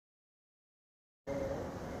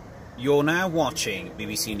You're now watching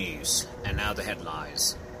BBC News, and now the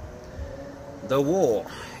headlines. The war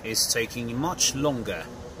is taking much longer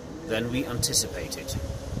than we anticipated.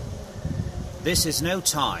 This is no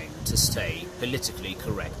time to stay politically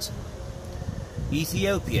correct.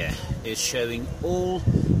 Ethiopia is showing all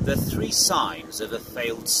the three signs of a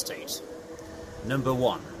failed state. Number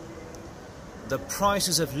one, the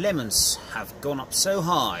prices of lemons have gone up so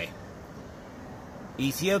high,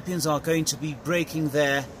 Ethiopians are going to be breaking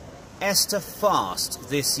their Easter fast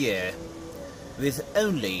this year with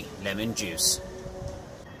only lemon juice.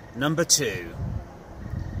 Number two,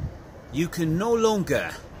 you can no longer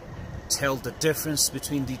tell the difference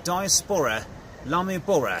between the diaspora,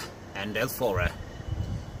 Lamibora and Elfora.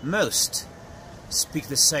 Most speak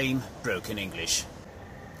the same broken English.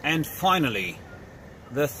 And finally,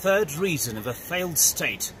 the third reason of a failed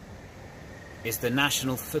state is the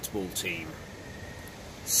national football team.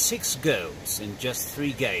 6 goals in just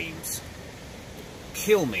 3 games.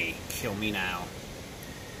 Kill me now.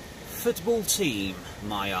 Football team,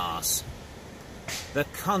 my arse. The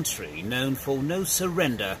country known for no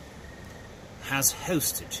surrender has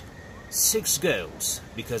hosted 6 goals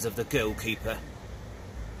because of the goalkeeper.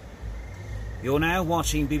 You're now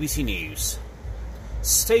watching BBC News.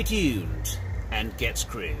 Stay tuned and get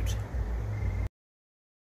screwed.